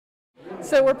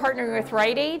So we're partnering with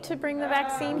RiteAid to bring the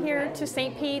vaccine here to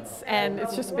St. Pete's, and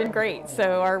it's just been great.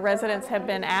 So our residents have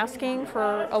been asking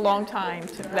for a long time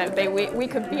that we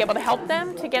could be able to help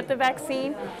them to get the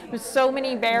vaccine. There's so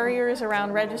many barriers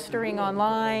around registering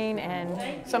online,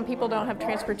 and some people don't have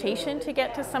transportation to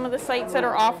get to some of the sites that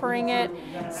are offering it.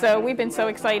 So we've been so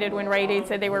excited when RiteAid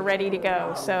said they were ready to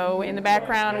go. So in the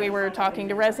background, we were talking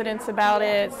to residents about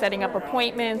it, setting up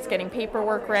appointments, getting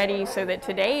paperwork ready so that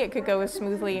today it could go as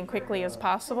smoothly and quickly as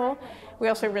possible. We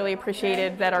also really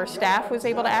appreciated that our staff was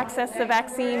able to access the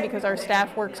vaccine because our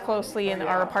staff works closely in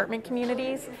our apartment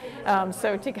communities.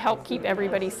 So to help keep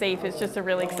everybody safe is just a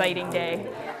really exciting day.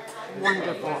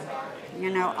 Wonderful.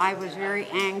 You know, I was very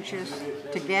anxious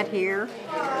to get here.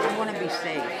 I want to be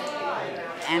safe.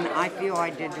 And I feel I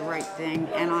did the right thing,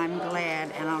 and I'm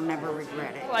glad, and I'll never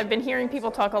regret it. Well, I've been hearing people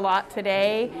talk a lot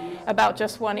today about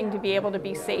just wanting to be able to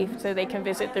be safe so they can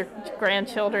visit their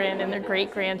grandchildren and their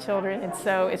great-grandchildren. And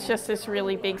so it's just this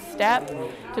really big step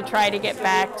to try to get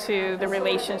back to the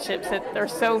relationships that are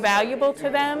so valuable to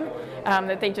them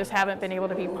that they just haven't been able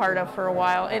to be part of for a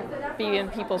while and be in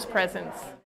people's presence.